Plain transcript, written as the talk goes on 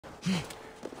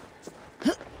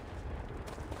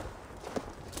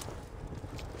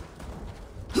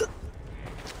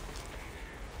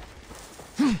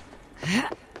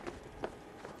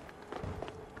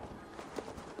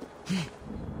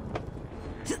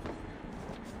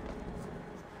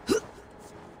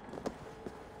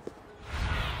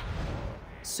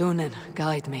Sunan,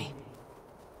 guide me.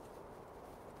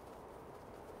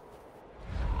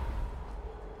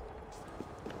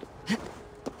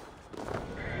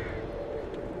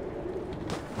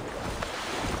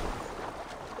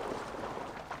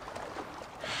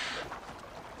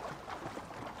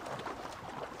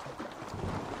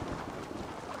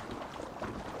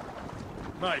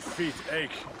 My feet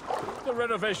ache. The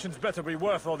renovations better be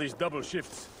worth all these double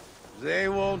shifts. They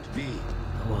won't be.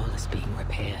 The wall is being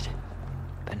repaired.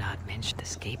 Bernard mentioned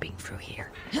escaping through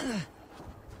here.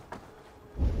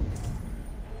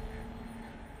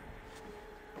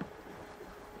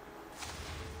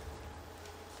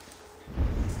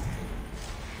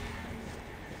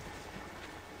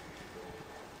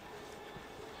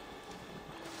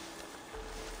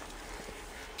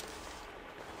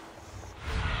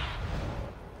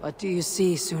 What do you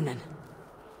see, Sunan?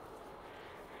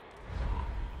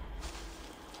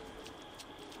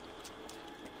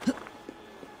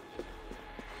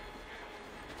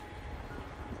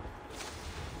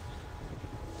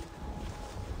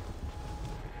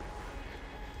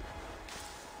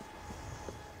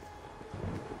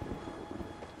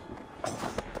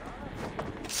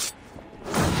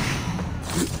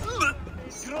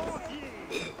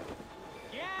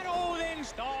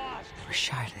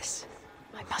 Regardless,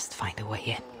 I must find a way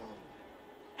in.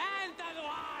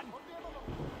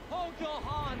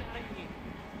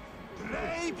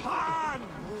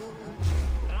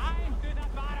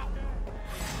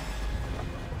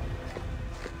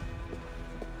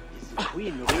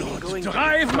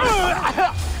 Drive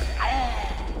my...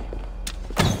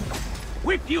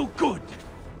 Whip you good!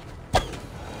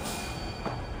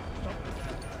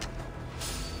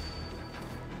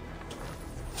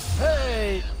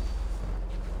 Hey!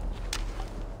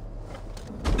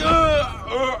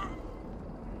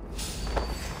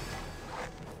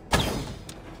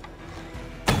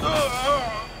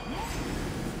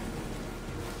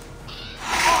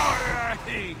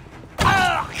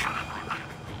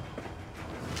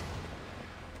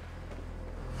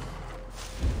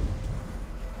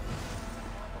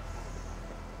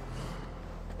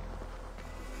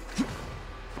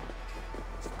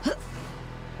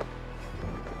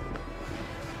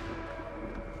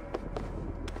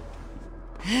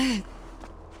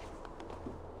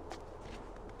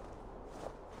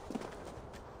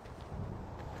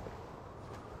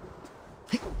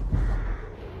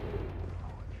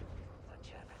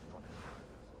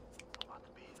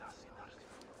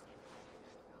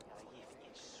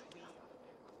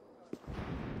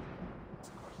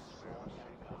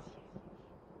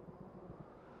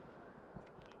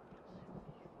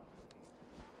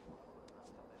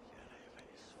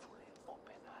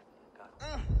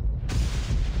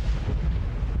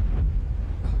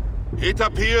 It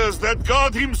appears that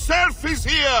God himself is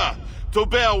here to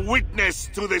bear witness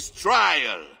to this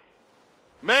trial.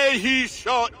 May he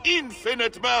show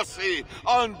infinite mercy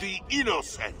on the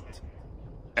innocent.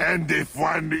 And if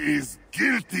one is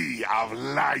guilty of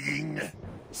lying,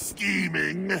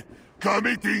 scheming,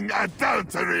 committing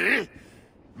adultery,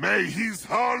 may his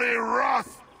holy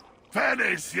wrath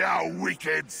punish your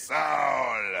wicked soul.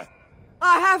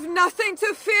 I have nothing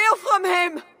to fear from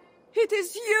him! It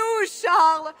is you,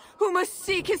 Charles, who must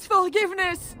seek his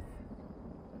forgiveness!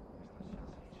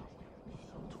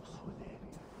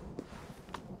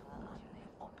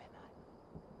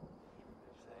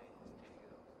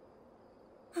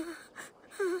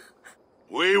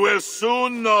 We will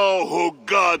soon know who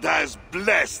God has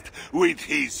blessed with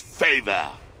his favor.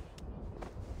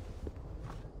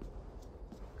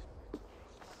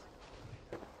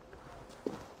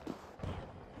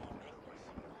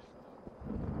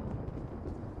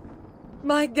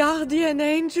 My guardian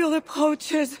angel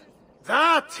approaches.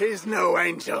 That is no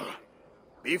angel.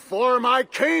 Before my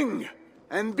king,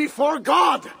 and before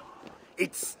God,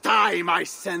 it's time I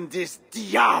send this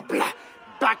diable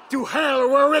back to hell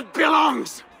where it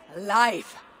belongs!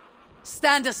 Alive!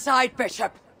 Stand aside,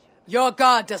 Bishop! Your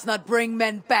God does not bring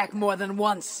men back more than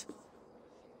once.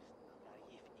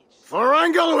 For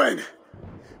Engelwin!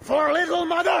 For Little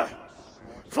Mother!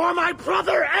 For my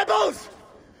brother Ebels!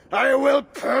 I will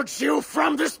purge you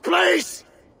from this place!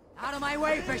 Out of my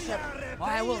way, Bishop, or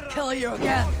I will kill you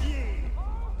again!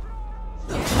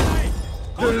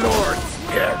 The Lord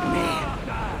spared me.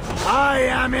 I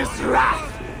am his wrath!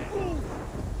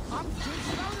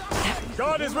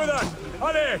 God is with us!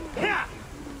 Allez! Here!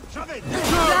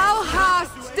 Thou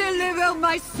hast delivered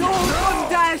my soul from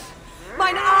death,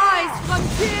 mine eyes from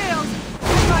tears,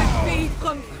 and my feet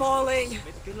from falling.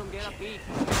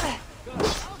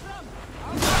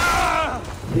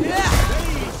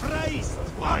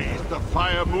 Why is the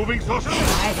fire moving so slow?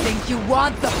 I think you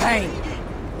want the pain.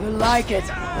 You like it.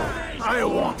 I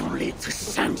want only to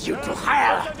send you to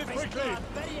hell. Send it quickly!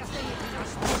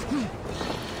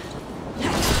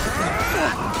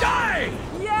 Die!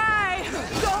 Yea,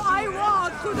 though I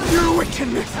walk through the You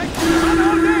wickedness!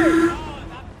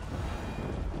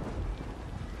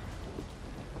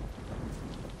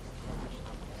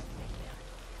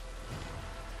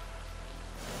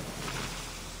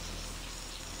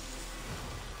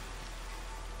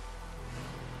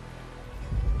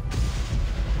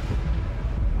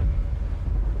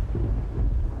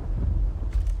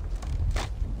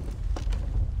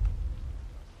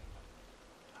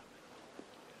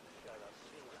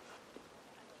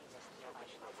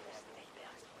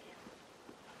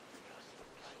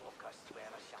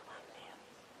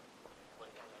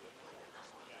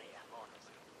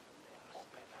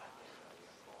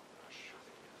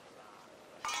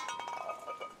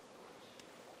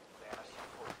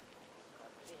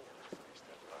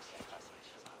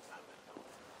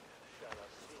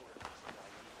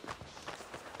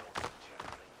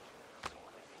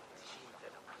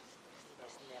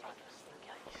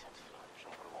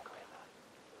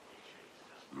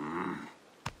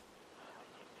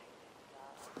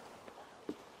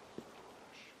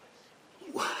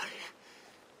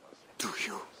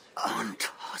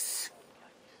 Haunt us.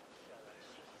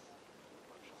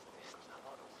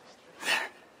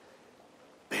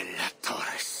 The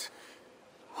Bellatores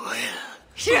will.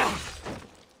 Here!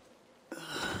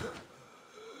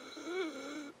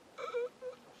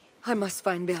 I must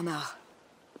find Bernard.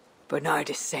 Bernard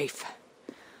is safe.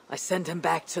 I sent him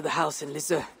back to the house in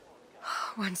Lisieux.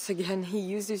 Once again, he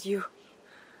uses you.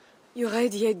 You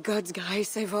radiate God's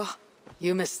grace, Eivor.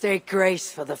 You mistake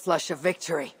grace for the flush of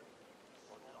victory.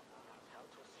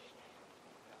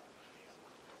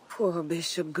 Poor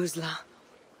Bishop Guzla.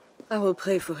 I will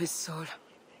pray for his soul.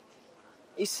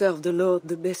 He served the Lord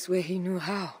the best way he knew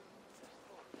how.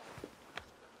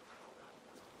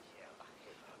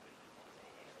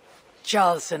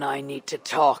 Charles and I need to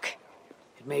talk.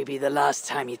 It may be the last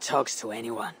time he talks to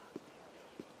anyone.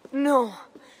 No.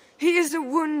 He is a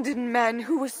wounded man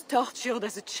who was tortured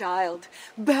as a child,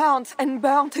 burnt and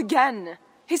burnt again.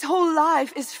 His whole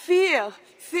life is fear.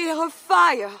 Fear of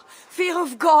fire, fear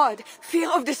of God, fear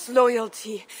of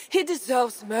disloyalty. He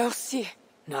deserves mercy.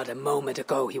 Not a moment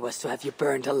ago he was to have you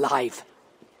burned alive.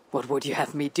 What would you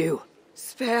have me do?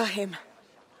 Spare him.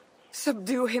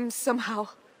 Subdue him somehow.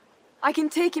 I can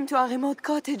take him to our remote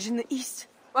cottage in the east,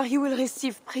 where he will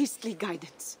receive priestly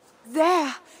guidance.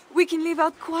 There, we can live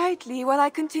out quietly while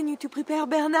I continue to prepare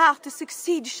Bernard to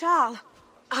succeed Charles.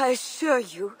 I assure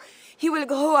you, he will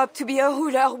grow up to be a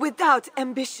ruler without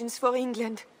ambitions for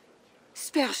England.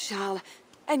 Spare Charles,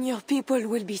 and your people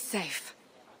will be safe.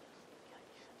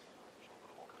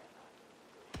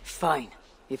 Fine.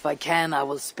 If I can, I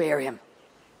will spare him.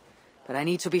 But I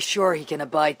need to be sure he can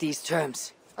abide these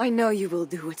terms. I know you will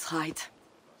do what's right.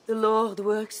 The Lord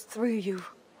works through you,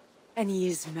 and he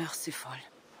is merciful.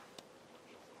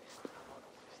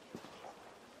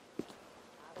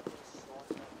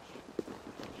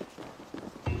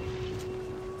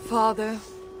 Father,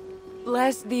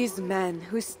 bless these men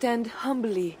who stand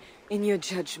humbly in your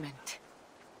judgment.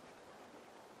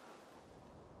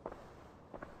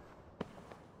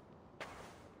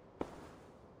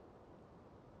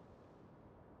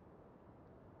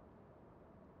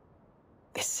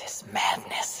 This is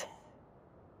madness.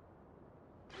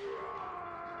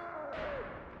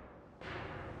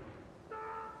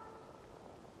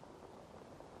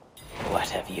 What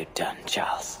have you done,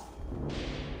 Charles?